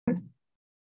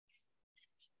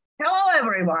Hello,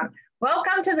 everyone.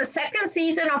 Welcome to the second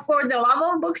season of For the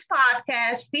Love of Books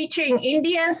podcast, featuring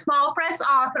Indian small press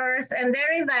authors and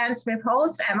their events with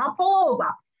host Emma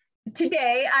Polova.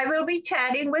 Today, I will be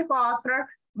chatting with author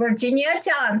Virginia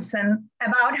Johnson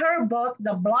about her book,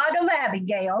 The Blood of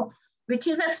Abigail, which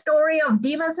is a story of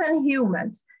demons and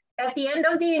humans. At the end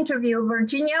of the interview,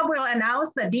 Virginia will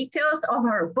announce the details of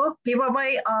her book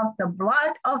giveaway of The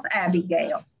Blood of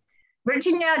Abigail.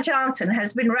 Virginia Johnson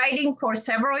has been writing for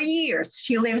several years.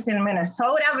 She lives in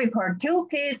Minnesota with her 2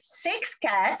 kids, 6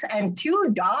 cats, and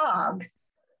 2 dogs.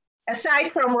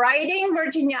 Aside from writing,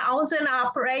 Virginia owns and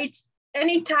operates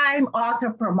Anytime Author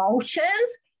Promotions.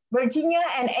 Virginia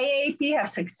and AAP have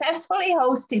successfully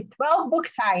hosted 12 book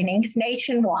signings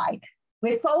nationwide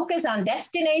with focus on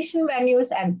destination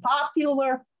venues and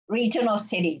popular regional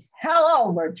cities.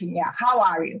 Hello, Virginia. How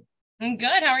are you? I'm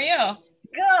good. How are you?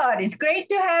 Good. It's great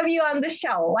to have you on the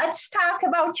show. Let's talk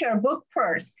about your book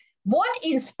first. What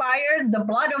inspired The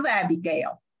Blood of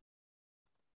Abigail?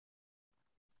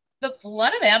 The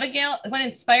Blood of Abigail, what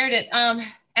inspired it?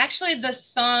 Actually, the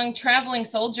song Traveling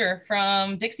Soldier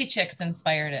from Dixie Chicks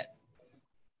inspired it,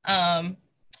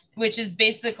 which is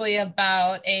basically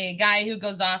about a guy who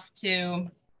goes off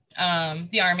to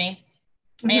the army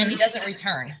and he doesn't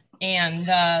return.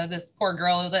 And this poor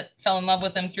girl that fell in love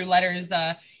with him through letters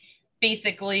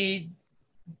basically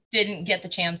didn't get the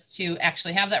chance to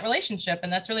actually have that relationship.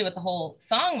 And that's really what the whole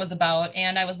song was about.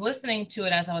 And I was listening to it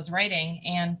as I was writing.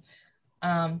 And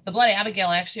The Blood of Abigail,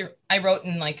 I wrote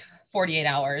in like 48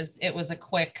 hours. It was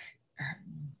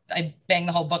I banged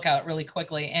the whole book out really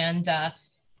quickly. And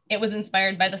it was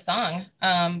inspired by the song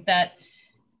that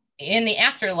in the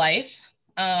afterlife,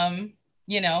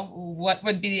 what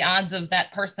would be the odds of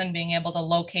that person being able to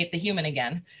locate the human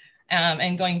again?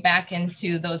 And going back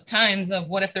into those times of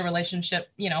what if the relationship,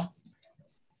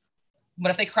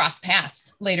 what if they cross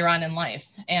paths later on in life?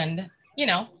 And,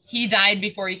 he died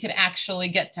before he could actually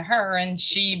get to her. And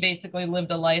she basically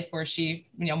lived a life where she,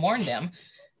 mourned him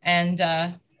and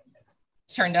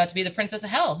turned out to be the princess of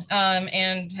hell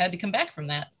and had to come back from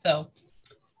that. So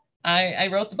I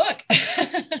wrote the book.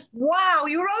 Wow,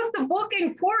 you wrote the book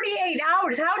in 48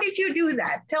 hours. How did you do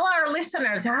that? Tell our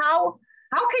listeners how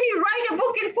can you write a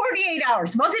book in 48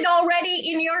 hours? Was it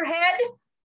already in your head?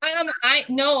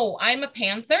 No, I'm a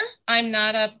pantser. I'm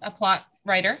not a plot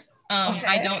writer. Okay.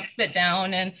 I don't sit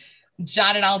down and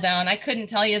jot it all down. I couldn't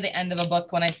tell you the end of a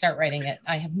book when I start writing it.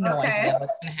 I have no idea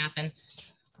what's going to happen.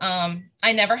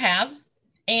 I never have.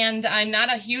 And I'm not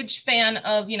a huge fan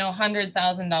of,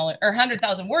 $100,000 or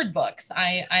 100,000 word books.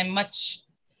 I'm much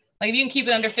like, if you can keep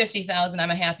it under 50,000,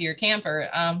 I'm a happier camper.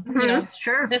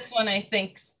 Sure. This one, I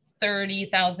think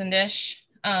 30,000-ish.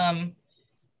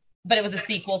 But it was a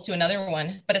sequel to another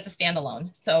one, but it's a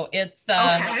standalone. So it's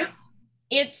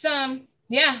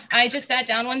I just sat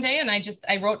down one day and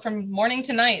I wrote from morning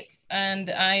to night, and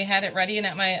I had it ready and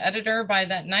at my editor by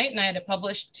that night, and I had it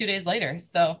published 2 days later.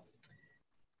 So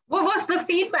what was the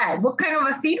feedback? What kind of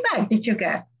a feedback did you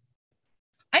get?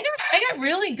 I got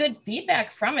really good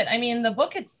feedback from it. I mean, the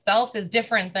book itself is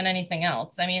different than anything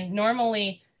else. I mean,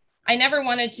 normally I never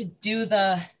wanted to do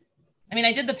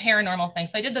I did the paranormal thing.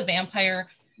 So I did the vampire,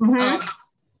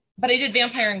 but I did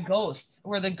vampire and ghosts,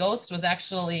 where the ghost was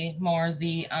actually more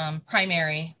the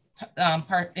primary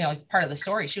part of the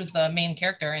story. She was the main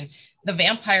character, and the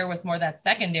vampire was more that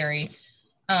secondary.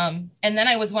 And then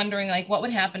I was wondering, like, what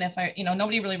would happen if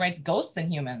nobody really writes ghosts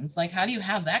and humans? Like, how do you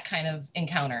have that kind of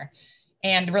encounter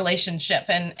and relationship?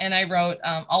 And I wrote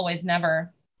Always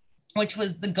Never, which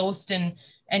was the ghost and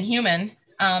human.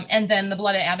 And then The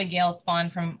Blood of Abigail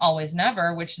spawned from Always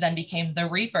Never, which then became the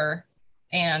Reaper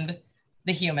and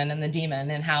the human and the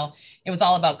demon, and how it was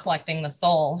all about collecting the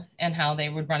soul and how they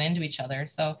would run into each other.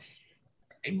 So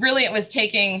really it was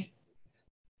taking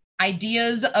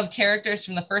ideas of characters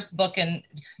from the first book and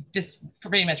just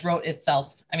pretty much wrote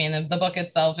itself. I mean, the book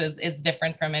itself it's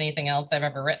different from anything else I've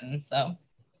ever written. So.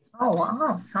 Oh,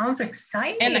 wow. Sounds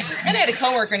exciting. And I had a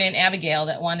coworker named Abigail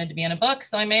that wanted to be in a book,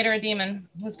 so I made her a demon.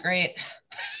 It was great.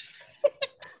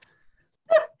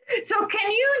 So can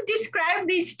you describe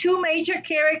these 2 major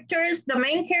characters, the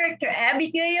main character,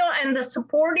 Abigail, and the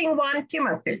supporting one,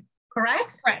 Timothy,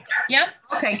 correct? Correct. Yep.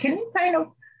 Okay, can you kind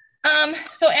of...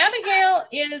 So Abigail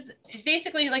is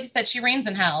basically, like I said, she reigns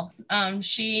in hell.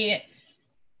 She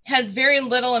has very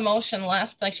little emotion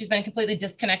left. Like, she's been completely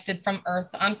disconnected from Earth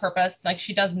on purpose. Like,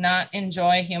 she does not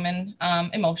enjoy human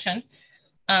emotion.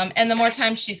 And the more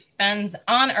time she spends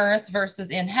on Earth versus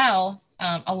in hell,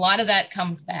 a lot of that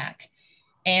comes back.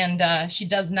 And she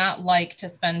does not like to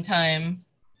spend time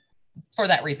for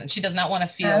that reason. She does not want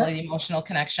to feel the emotional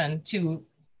connection to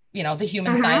you know, the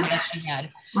human side that she had.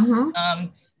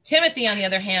 Timothy, on the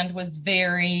other hand, was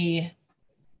very,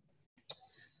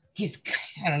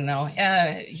 I don't know.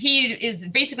 He is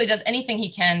basically does anything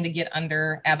he can to get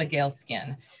under Abigail's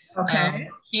skin. Okay.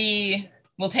 He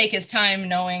will take his time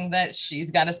knowing that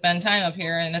she's got to spend time up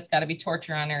here and it's got to be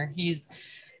torture on her. He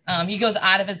goes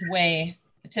out of his way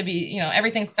to be, you know,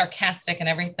 everything's sarcastic and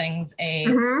everything's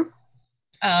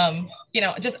you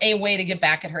know, just a way to get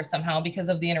back at her somehow because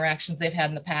of the interactions they've had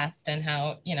in the past and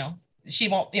how, you know, she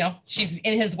won't, you know, she's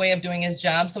in his way of doing his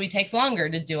job. So he takes longer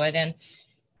to do it. And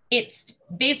it's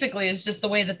basically, it's just the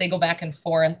way that they go back and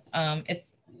forth.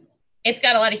 It's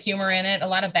got a lot of humor in it, a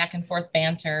lot of back and forth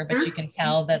banter, but you can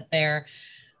tell that they're,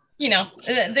 you know,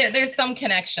 there's some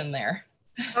connection there.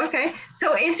 Okay.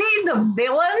 So is he the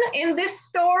villain in this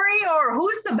story or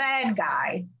who's the bad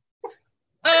guy?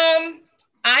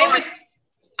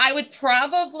 I would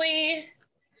probably,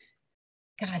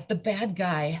 God, the bad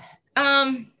guy.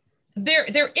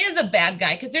 There is a bad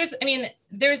guy because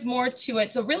there's more to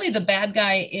it. So really the bad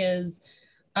guy is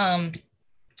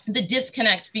the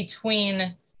disconnect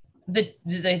between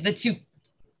the two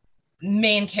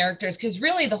main characters, because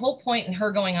really the whole point in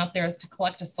her going out there is to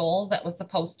collect a soul that was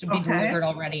supposed to be delivered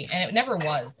already, and it never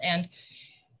was. And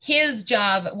his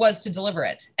job was to deliver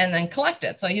it and then collect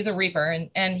it. So he's a reaper,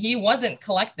 and he wasn't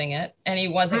collecting it and he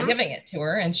wasn't giving it to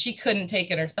her, and she couldn't take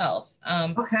it herself.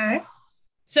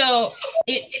 So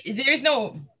there's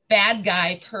no bad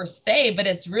guy per se, but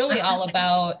it's really all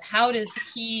about how does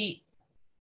he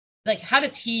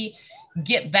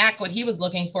get back what he was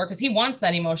looking for, because he wants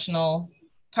that emotional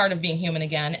part of being human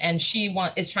again, and she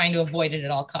is trying to avoid it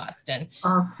at all costs. And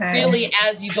really,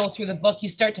 as you go through the book, you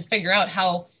start to figure out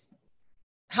how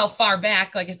far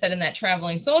back, like I said in that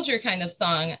Traveling Soldier kind of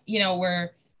song, you know,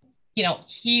 where, you know,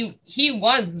 he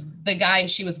was the guy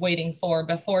she was waiting for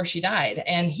before she died,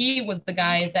 and he was the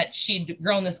guy that she'd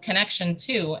grown this connection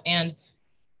to, and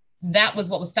that was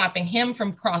what was stopping him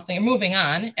from crossing and moving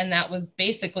on, and that was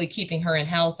basically keeping her in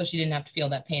hell so she didn't have to feel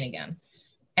that pain again.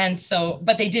 And so,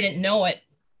 but they didn't know it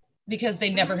because they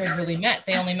never had really met.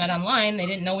 They only met online. They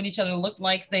didn't know what each other looked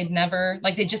like. They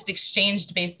just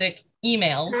exchanged basic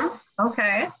emails.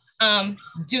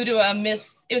 Due to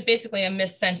it was basically a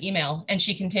missent email, and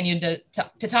she continued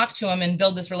to talk to him and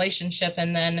build this relationship,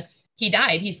 and then he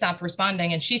died. He stopped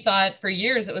responding, and she thought for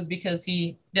years it was because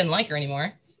he didn't like her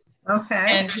anymore.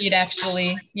 And he'd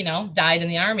actually, you know, died in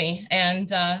the army. And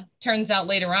turns out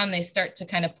later on they start to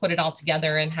kind of put it all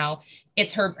together, and how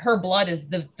it's her blood is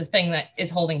the thing that is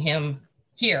holding him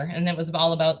here, and it was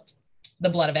all about the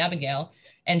blood of Abigail,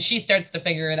 and she starts to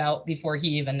figure it out before he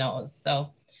even knows. So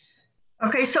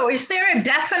so is there a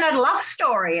definite love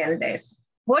story in this?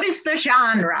 What is the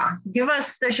genre? Give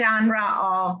us the genre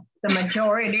of the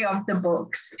majority of the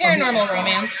books. Paranormal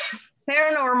romance.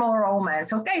 Paranormal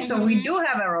romance. Okay, so we do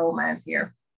have a romance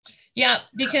here. Yeah,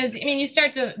 because I mean, you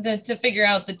start to figure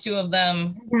out the two of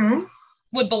them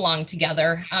would belong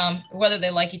together, whether they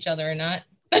like each other or not.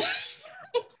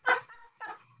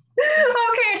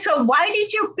 Okay, so why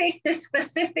did you pick this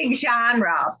specific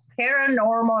genre,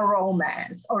 paranormal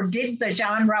romance, or did the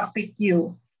genre pick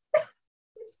you?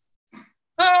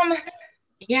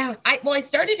 Yeah, I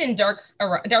started in dark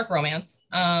romance,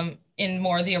 in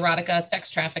more the erotica, sex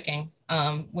trafficking,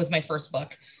 was my first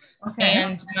book.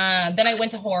 And then I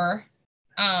went to horror,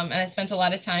 and I spent a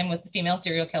lot of time with the female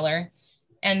serial killer.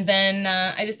 And then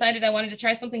I decided I wanted to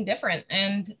try something different.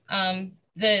 And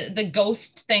the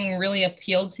ghost thing really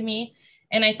appealed to me.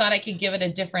 And I thought I could give it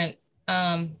a different,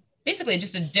 basically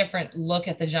just a different look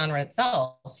at the genre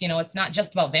itself. You know, it's not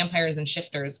just about vampires and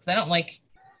shifters, because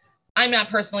I'm not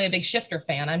personally a big shifter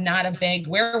fan. I'm not a big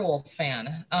werewolf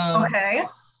fan. I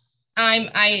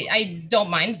don't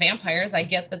mind vampires. I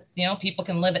get that, you know, people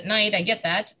can live at night. I get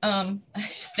that.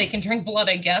 They can drink blood,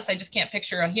 I guess. I just can't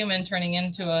picture a human turning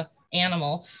into an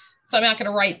animal. So I'm not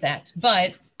going to write that.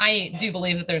 But I do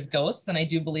believe that there's ghosts, and I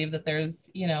do believe that there's,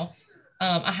 you know,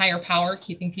 a higher power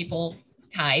keeping people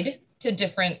tied to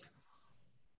different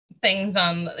things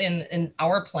in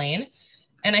our plane.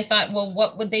 And I thought, well,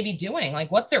 what would they be doing?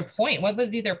 Like, what's their point? What would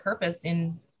be their purpose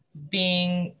in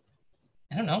being,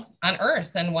 I don't know, on Earth?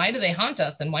 And why do they haunt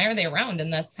us? And why are they around?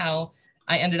 And that's how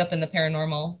I ended up in the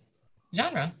paranormal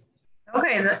genre.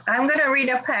 Okay, I'm going to read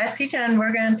a passage and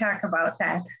we're going to talk about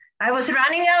that. I was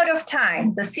running out of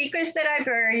time. The secrets that I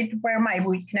buried were my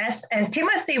weakness, and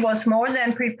Timothy was more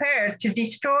than prepared to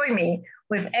destroy me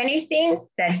with anything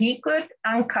that he could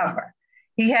uncover.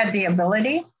 He had the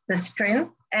ability, the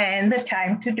strength, and the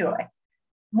time to do it.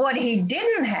 What he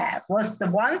didn't have was the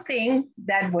one thing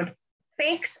that would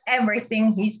fix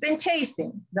everything he's been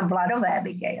chasing, the blood of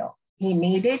Abigail. He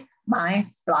needed my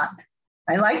blood.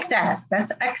 I like that.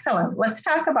 That's excellent. Let's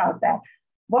talk about that.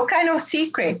 What kind of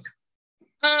secrets?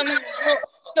 Well,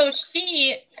 so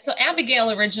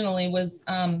Abigail originally was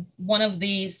one of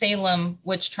the Salem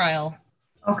witch trial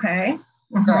Okay.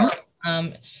 girls.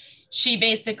 She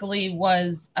basically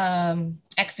was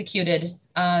executed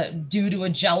due to a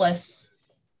jealous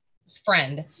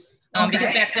friend.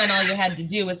 Because back then all you had to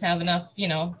do was have enough,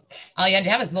 all you had to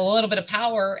have is a little bit of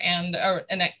power and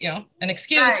an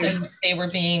excuse, right. And they were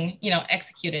being,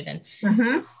 executed.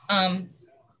 And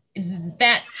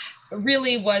that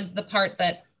really was the part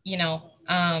that,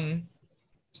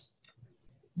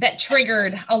 that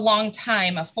triggered a long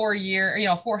time, a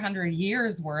 400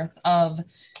 years worth of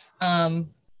a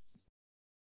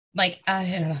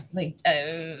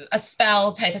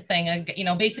spell type of thing,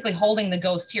 basically holding the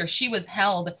ghost here. She was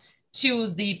held to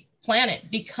the planet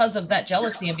because of that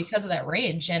jealousy and because of that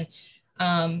rage. And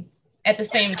at the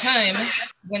same time,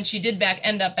 when she did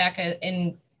end up back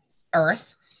in Earth,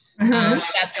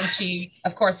 that's when she,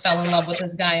 of course, fell in love with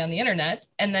this guy on the internet.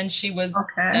 And then she was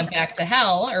went back to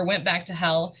hell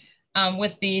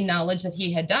with the knowledge that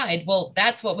he had died. Well,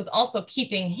 that's what was also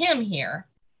keeping him here.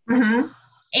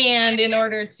 And in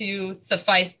order to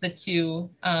suffice the two,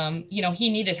 he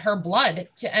needed her blood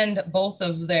to end both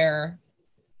of their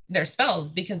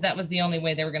spells, because that was the only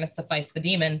way they were going to suffice the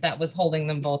demon that was holding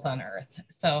them both on Earth.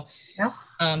 So,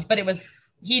 but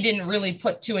he didn't really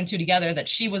put two and two together that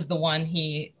she was the one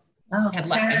he had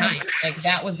left behind. Like,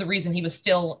 that was the reason he was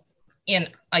still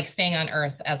staying on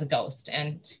Earth as a ghost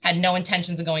and had no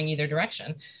intentions of going either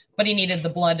direction. But he needed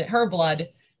her blood,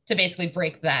 to basically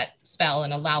break that spell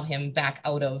and allow him back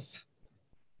out of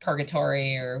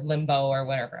purgatory or limbo or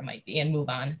whatever it might be and move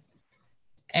on.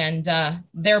 And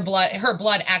her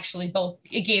blood actually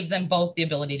it gave them both the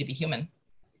ability to be human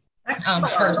and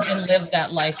live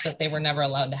that life that they were never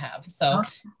allowed to have. So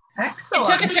it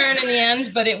took a turn in the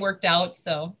end, but it worked out.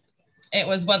 So it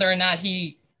was whether or not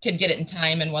he could get it in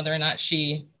time and whether or not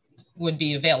she would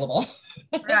be available.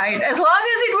 Right. As long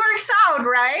as it works out,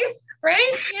 right?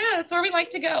 Right? Yeah, that's where we like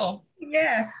to go.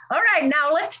 Yeah. All right.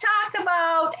 Now let's talk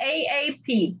about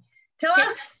AAP. Tell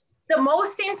us the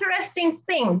most interesting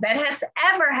thing that has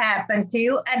ever happened to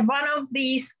you at one of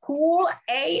these cool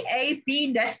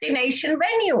AAP destination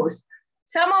venues.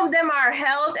 Some of them are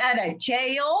held at a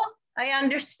jail, I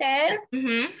understand.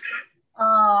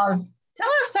 Tell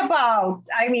us about,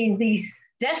 these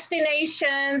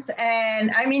destinations,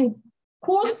 and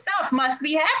cool stuff must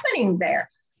be happening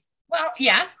there. Well,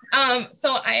 yeah.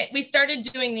 So we started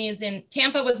doing these in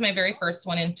Tampa was my very first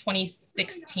one in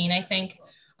 2016, I think.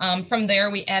 From there,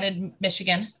 we added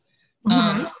Michigan.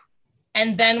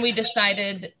 And then we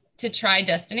decided to try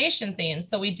destination themes.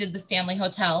 So we did the Stanley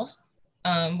Hotel,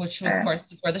 which of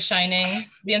course is where the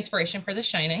inspiration for The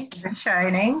Shining. The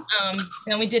Shining.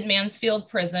 Then we did Mansfield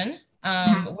Prison,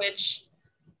 which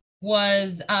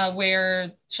was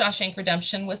where Shawshank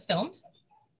Redemption was filmed.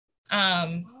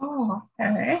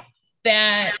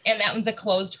 That one's a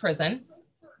closed prison.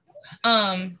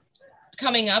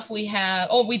 Coming up, we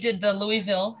did the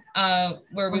Louisville,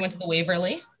 where we went to the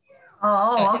Waverly.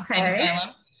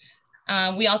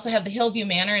 We also have the Hillview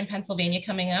Manor in Pennsylvania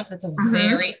coming up. That's a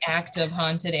very active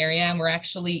haunted area, and we're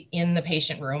actually in the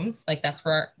patient rooms. Like, that's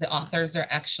where the authors are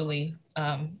actually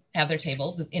have their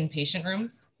tables, is in patient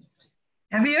rooms.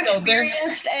 Have you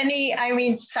experienced any,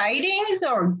 sightings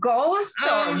or ghosts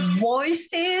or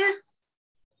voices?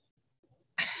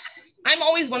 I'm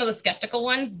always one of the skeptical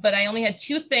ones, but I only had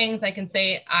two things I can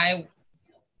say. I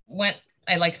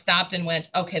stopped and went,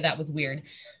 okay, that was weird.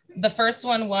 The first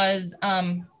one was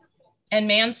in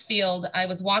Mansfield. I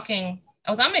was on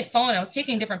my phone. I was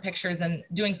taking different pictures and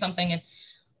doing something. And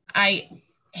I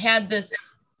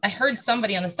heard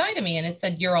somebody on the side of me, and it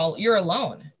said, you're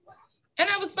alone. And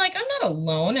I was like, I'm not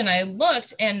alone. And I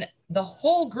looked, and the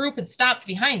whole group had stopped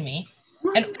behind me.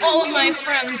 And all of my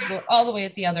friends were all the way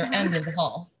at the other end of the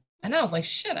hall. And I was like,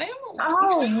 shit, I am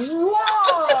alone. Oh,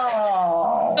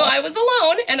 whoa. So I was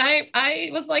alone, and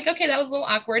I was like, okay, that was a little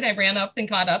awkward. I ran up and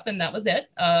caught up, and that was it.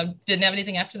 Didn't have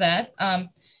anything after that.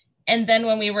 And then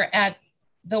when we were at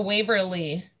the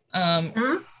Waverly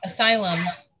Asylum,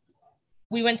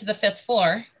 we went to the 5th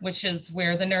floor, which is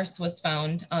where the nurse was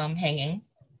found hanging.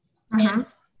 And as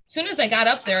soon as I got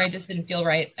up there, I just didn't feel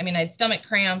right. I had stomach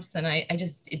cramps, and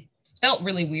it felt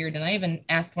really weird. And I even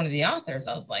asked one of the authors,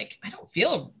 I was like, I don't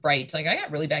feel right. Like, I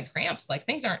got really bad cramps. Like,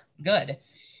 things aren't good.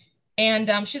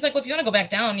 And she's like, well, if you want to go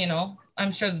back down,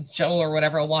 I'm sure Joe or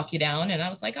whatever will walk you down. And I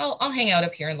was like, I'll hang out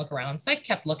up here and look around. So I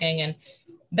kept looking. And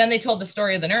then they told the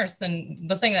story of the nurse. And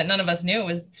the thing that none of us knew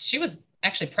was she was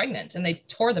actually pregnant, and they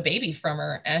tore the baby from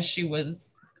her as she was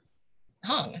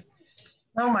hung.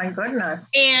 Oh my goodness.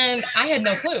 And I had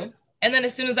no clue. And then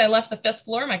as soon as I left the 5th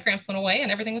floor, my cramps went away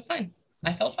and everything was fine.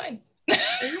 I felt fine.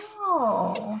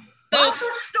 Oh, So lots of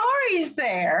stories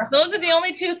there. those are the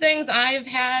only 2 things I've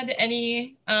had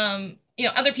any,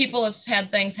 other people have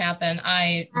had things happen.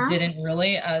 I didn't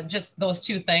really, just those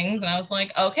 2 things. And I was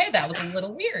like, okay, that was a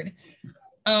little weird.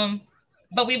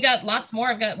 But we've got lots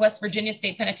more. I've got West Virginia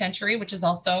State Penitentiary, which is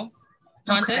also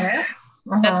haunted. Okay.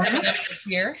 That's coming up this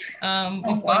year. We've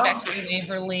gone back to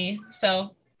Waverly.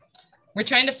 So we're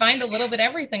trying to find a little bit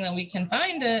everything that we can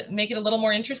find to make it a little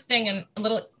more interesting and a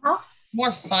little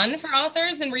more fun for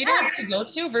authors and readers to go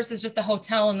to versus just a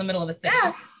hotel in the middle of a city.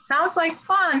 Yeah, sounds like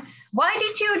fun. Why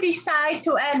did you decide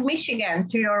to add Michigan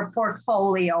to your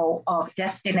portfolio of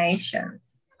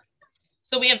destinations?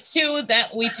 So we have 2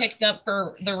 that we picked up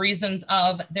for the reasons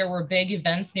of there were big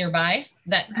events nearby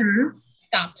that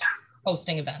stopped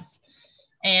hosting events.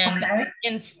 And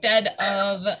instead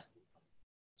of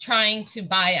trying to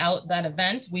buy out that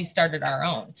event, we started our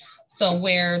own. So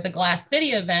where the Glass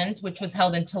City event, which was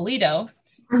held in Toledo,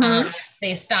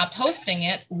 they stopped hosting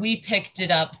it. We picked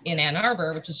it up in Ann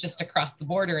Arbor, which is just across the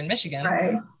border in Michigan,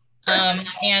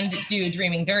 and do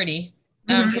Dreaming Dirty.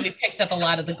 So we picked up a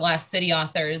lot of the Glass City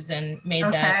authors and made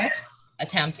that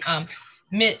attempt.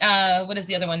 What is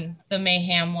the other one? The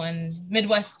Mayhem one,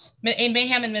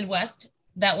 Mayhem and Midwest.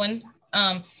 That one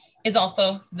is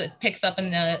also that picks up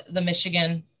in the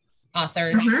Michigan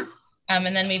authors.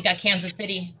 And then we've got Kansas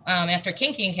City. After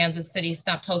Kinky in Kansas City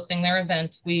stopped hosting their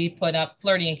event, we put up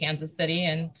Flirty in Kansas City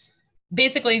and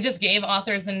basically just gave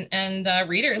authors and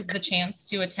readers the chance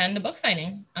to attend a book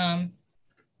signing. And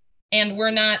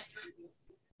we're not,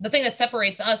 the thing that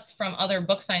separates us from other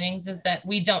book signings is that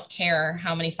we don't care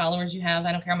how many followers you have.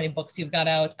 I don't care how many books you've got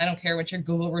out. I don't care what your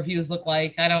Google reviews look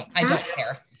like. I don't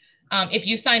care. If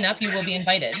you sign up, you will be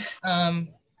invited.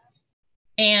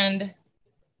 And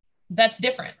that's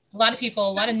different. A lot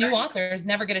of new authors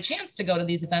never get a chance to go to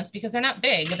these events because they're not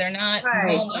big, they're not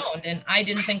well known. And I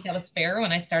didn't think that was fair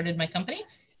when I started my company.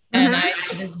 And I,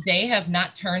 to this day, have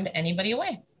not turned anybody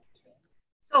away.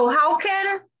 So how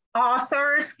can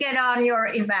authors get on your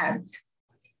events?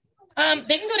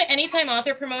 They can go to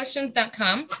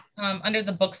anytimeauthorpromotions.com under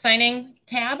the book signing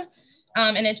tab.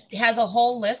 And it has a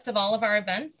whole list of all of our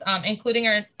events, including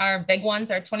our big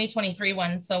ones, our 2023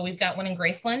 ones. So we've got one in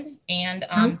Graceland and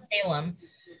Salem.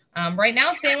 Right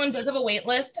now, Salem does have a wait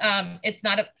list. It's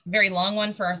not a very long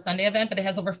one for our Sunday event, but it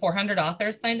has over 400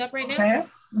 authors signed up right now.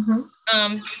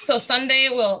 So Sunday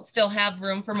we'll still have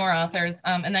room for more authors.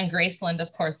 And then Graceland,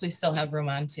 of course, we still have room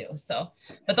on too. So,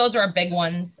 but those are our big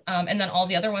ones. And then all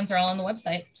the other ones are all on the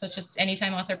website. So it's just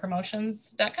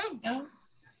anytimeauthorpromotions.com.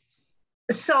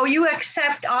 So you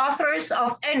accept authors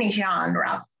of any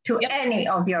genre to any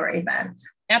of your events?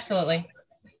 Absolutely.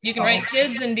 You can write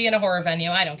kids and be in a horror venue.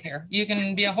 I don't care. You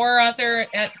can be a horror author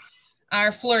at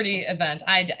our Flirty event.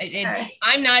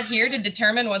 I'm not here to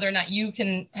determine whether or not you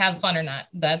can have fun or not.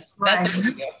 That's up to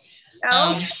you.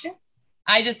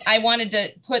 I wanted to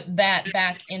put that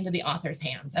back into the author's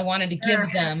hands. I wanted to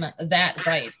give them that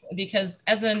right, because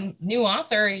as a new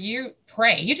author, you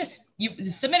pray. You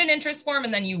submit an interest form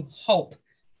and then you hope.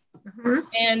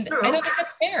 And I don't think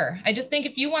that's fair. I just think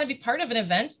if you want to be part of an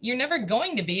event, you're never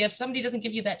going to be if somebody doesn't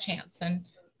give you that chance. And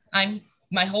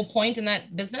my whole point in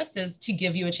that business is to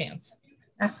give you a chance.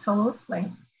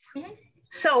 Absolutely.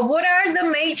 So what are the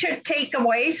major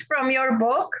takeaways from your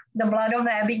book, The Blood of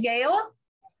Abigail?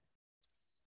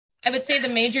 I would say the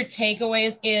major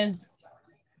takeaways is,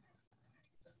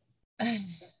 I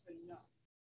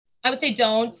would say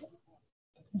don't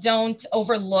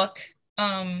overlook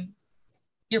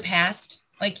your past.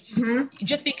 Like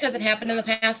just because it happened in the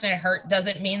past and it hurt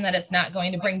doesn't mean that it's not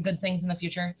going to bring good things in the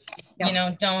future. You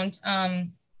know, don't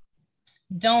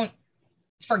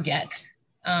forget,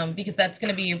 because that's going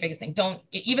to be your biggest thing.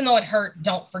 Even though it hurt,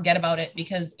 don't forget about it,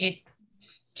 because it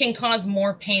can cause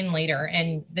more pain later,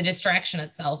 and the distraction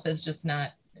itself is just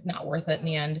not worth it in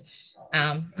the end.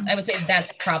 I would say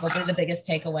that's probably the biggest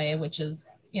takeaway, which is,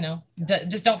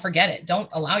 just don't forget it. Don't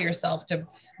allow yourself to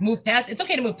move past. It's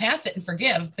okay to move past it and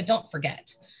forgive, but don't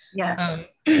forget. Yes.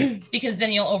 Because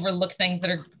then you'll overlook things that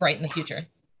are bright in the future.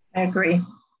 I agree.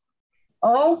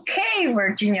 Okay,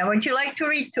 Virginia, would you like to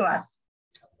read to us?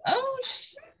 Oh,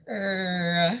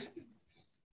 sure.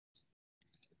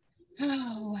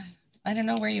 Oh, I don't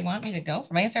know where you want me to go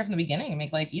from. I can start from the beginning and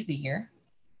make life easy here.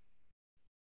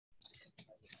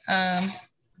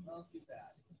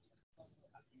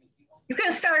 You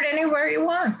can start anywhere you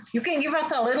want. You can give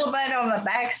us a little bit of a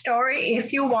backstory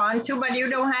if you want to, but you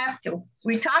don't have to.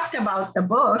 We talked about the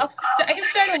book. I can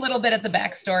start a little bit at the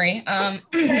backstory.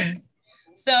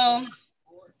 So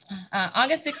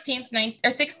August 16th,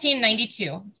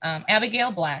 1692,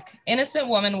 Abigail Black, innocent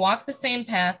woman walked the same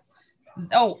path.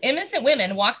 Oh, innocent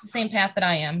women walk the same path that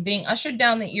I am, being ushered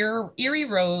down the eerie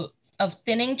road of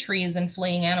thinning trees and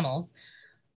fleeing animals.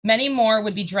 Many more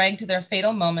would be dragged to their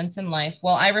fatal moments in life,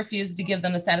 while I refused to give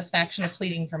them the satisfaction of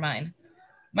pleading for mine.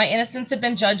 My innocence had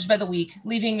been judged by the weak,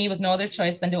 leaving me with no other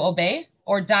choice than to obey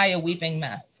or die a weeping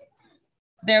mess.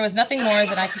 There was nothing more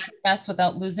that I could confess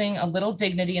without losing a little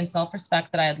dignity and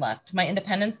self-respect that I had left. My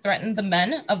independence threatened the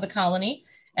men of the colony,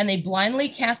 and they blindly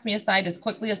cast me aside as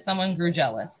quickly as someone grew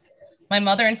jealous. My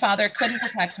mother and father couldn't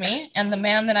protect me, and the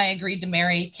man that I agreed to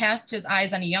marry cast his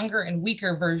eyes on a younger and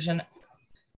weaker version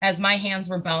as my hands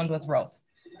were bound with rope.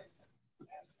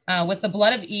 With the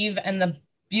blood of Eve and the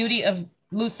beauty of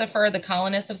Lucifer, the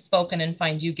colonists have spoken and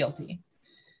find you guilty.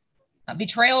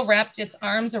 Betrayal wrapped its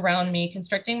arms around me,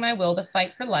 constricting my will to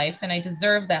fight for life, and I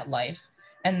deserved that life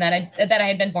and that I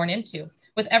had been born into.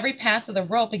 With every pass of the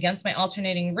rope against my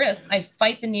alternating wrists, I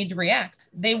fight the need to react.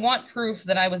 They want proof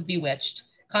that I was bewitched,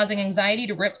 causing anxiety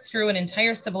to rip through an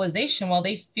entire civilization while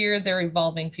they fear their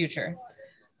evolving future.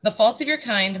 The faults of your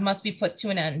kind must be put to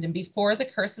an end, and before the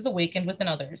curse is awakened within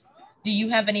others. Do you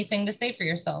have anything to say for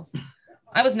yourself?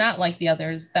 I was not like the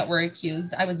others that were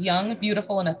accused. I was young,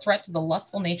 beautiful, and a threat to the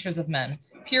lustful natures of men.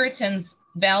 Puritan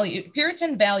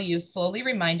values slowly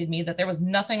reminded me that there was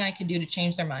nothing I could do to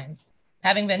change their minds.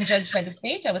 Having been judged by the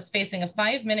state, I was facing a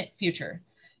 5-minute future,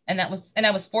 and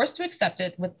I was forced to accept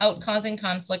it without causing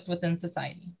conflict within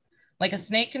society. Like a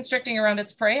snake constricting around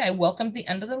its prey, I welcomed the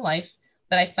end of the life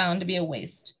that I found to be a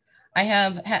waste.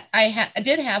 I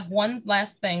did have one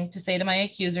last thing to say to my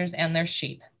accusers and their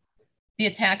sheep. The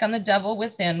attack on the devil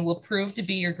within will prove to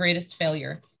be your greatest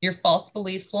failure. Your false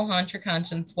beliefs will haunt your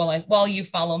conscience while you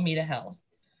follow me to hell.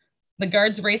 The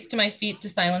guards raced to my feet to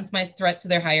silence my threat to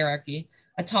their hierarchy.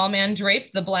 A tall man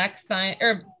draped in black signed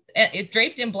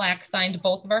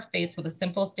both of our fates with a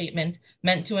simple statement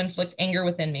meant to inflict anger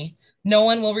within me. No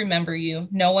one will remember you.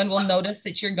 No one will notice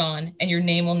that you're gone, and your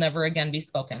name will never again be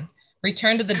spoken.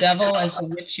 Return to the devil as the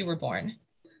witch you were born.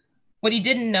 What he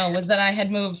didn't know was that I had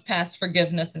moved past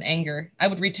forgiveness and anger. I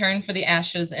would return for the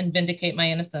ashes and vindicate my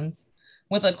innocence.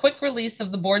 With a quick release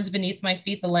of the boards beneath my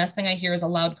feet, the last thing I hear is a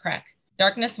loud crack.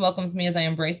 Darkness welcomes me as I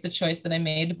embrace the choice that I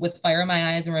made, with fire in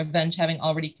my eyes and revenge having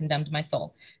already condemned my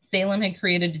soul. Salem had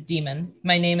created a demon.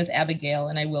 My name is Abigail,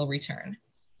 and I will return.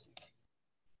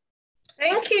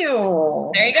 Thank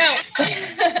you. There you go.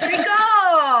 There you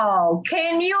go.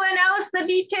 Can you announce the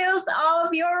details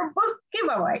of your book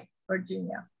giveaway,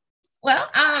 Virginia?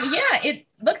 Well, yeah, it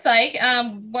looks like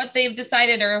what we've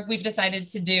decided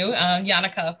to do.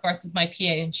 Yannicka, of course, is my PA,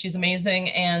 and she's amazing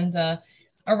and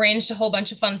arranged a whole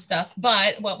bunch of fun stuff.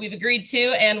 But what we've agreed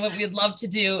to and what we'd love to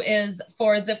do is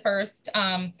for the first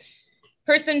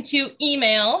person to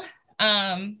email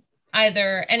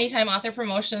either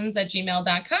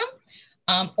anytimeauthorpromotions@gmail.com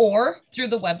or through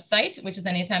the website, which is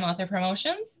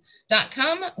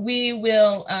anytimeauthorpromotions.com. We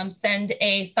will send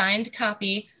a signed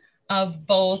copy of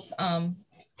both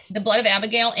The Blood of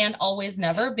Abigail and Always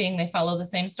Never, being they follow the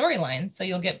same storyline. So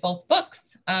you'll get both books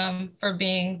for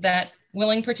being that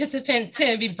willing participant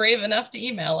to be brave enough to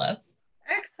email us.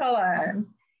 Excellent.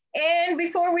 And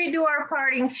before we do our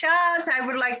parting shots, I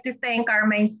would like to thank our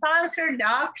main sponsor,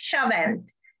 Doc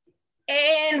Chavent.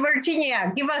 And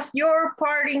Virginia, give us your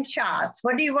parting shots.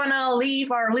 What do you want to leave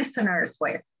our listeners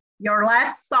with? Your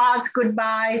last thoughts,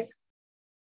 goodbyes.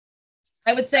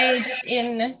 I would say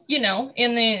in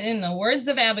the words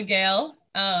of Abigail,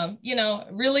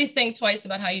 really think twice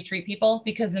about how you treat people,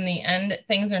 because in the end,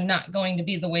 things are not going to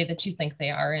be the way that you think they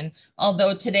are. And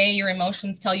although today your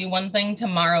emotions tell you one thing,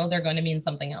 tomorrow they're going to mean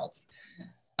something else.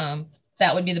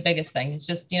 That would be the biggest thing. It's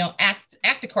just,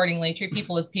 act accordingly, treat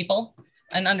people as people,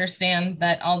 and understand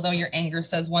that although your anger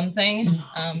says one thing,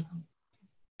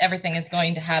 everything is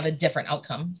going to have a different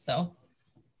outcome. So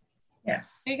yes,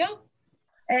 there you go.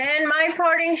 And my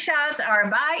parting shots are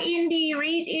buy indie,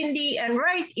 read indie, and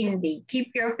write indie.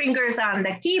 Keep your fingers on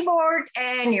the keyboard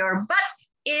and your butt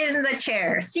in the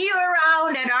chair. See you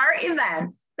around at our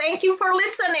events. Thank you for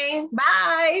listening.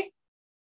 Bye.